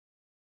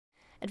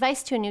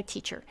advice to a new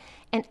teacher.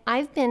 And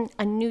I've been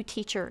a new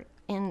teacher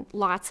in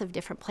lots of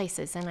different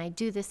places, and I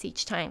do this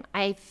each time.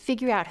 I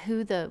figure out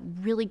who the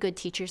really good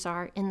teachers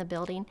are in the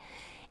building,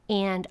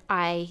 and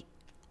I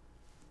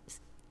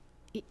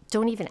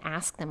don't even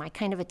ask them. I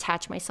kind of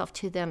attach myself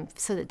to them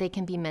so that they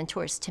can be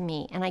mentors to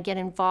me. And I get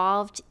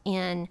involved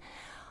in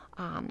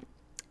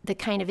the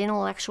kind of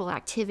intellectual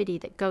activity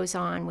that goes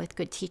on with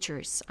good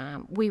teachers.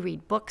 We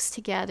read books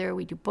together,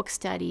 we do book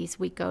studies,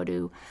 we go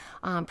to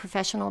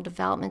professional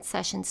development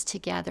sessions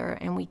together,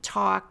 and we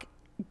talk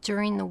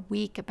during the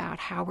week about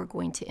how we're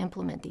going to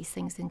implement these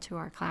things into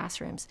our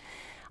classrooms.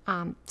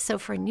 So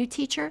for a new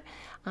teacher,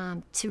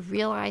 to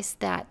realize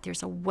that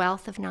there's a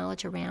wealth of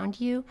knowledge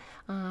around you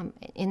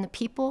in the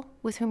people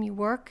with whom you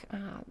work,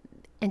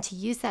 and to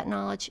use that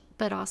knowledge,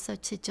 but also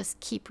to just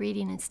keep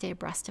reading and stay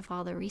abreast of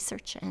all the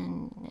research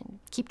and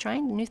keep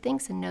trying new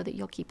things and know that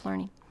you'll keep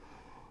learning.